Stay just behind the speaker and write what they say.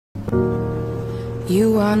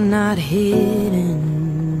You are not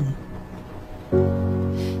hidden.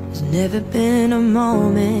 There's never been a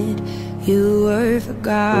moment you were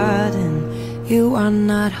forgotten. You are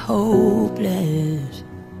not hopeless.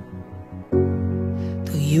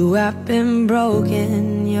 Though you have been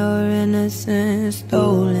broken, your innocence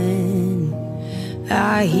stolen,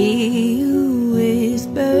 I hear you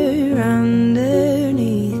whisper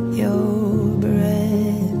underneath your breath.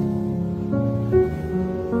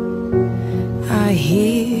 I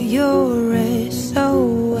hear your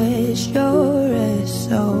SOS, your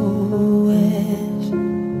SOS.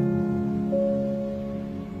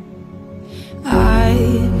 I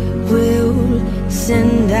will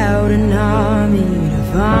send out an army to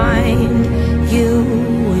find you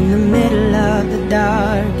in the middle of the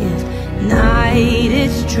darkest night.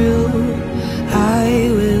 It's true, I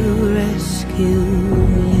will rescue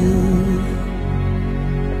you.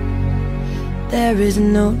 There is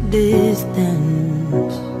no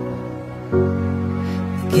distance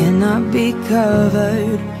that cannot be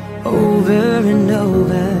covered over and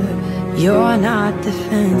over. You're not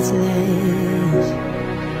defenseless.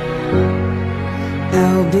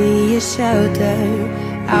 I'll be your shelter,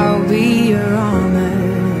 I'll be your armor.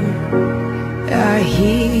 I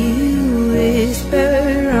hear you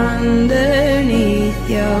whisper underneath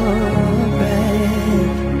your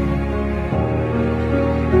breath.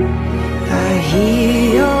 I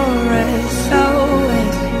hear your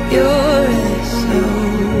SOS, your SOS.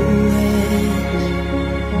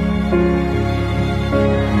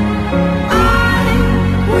 I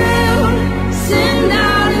will send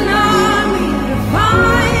out an army to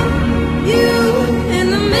find you in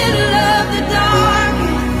the middle of the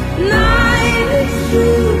darkest night. It's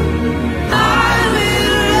true, I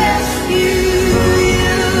will rescue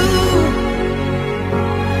you.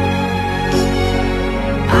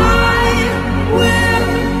 I will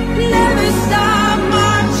never stop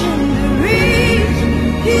marching to reach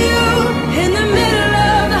you in the middle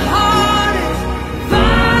of the hardest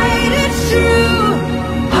fight. It's true,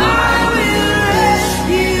 I will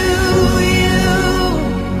rescue you.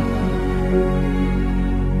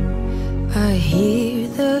 I hear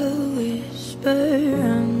the whisper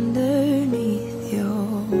underneath your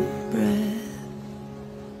breath.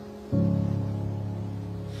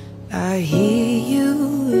 I hear you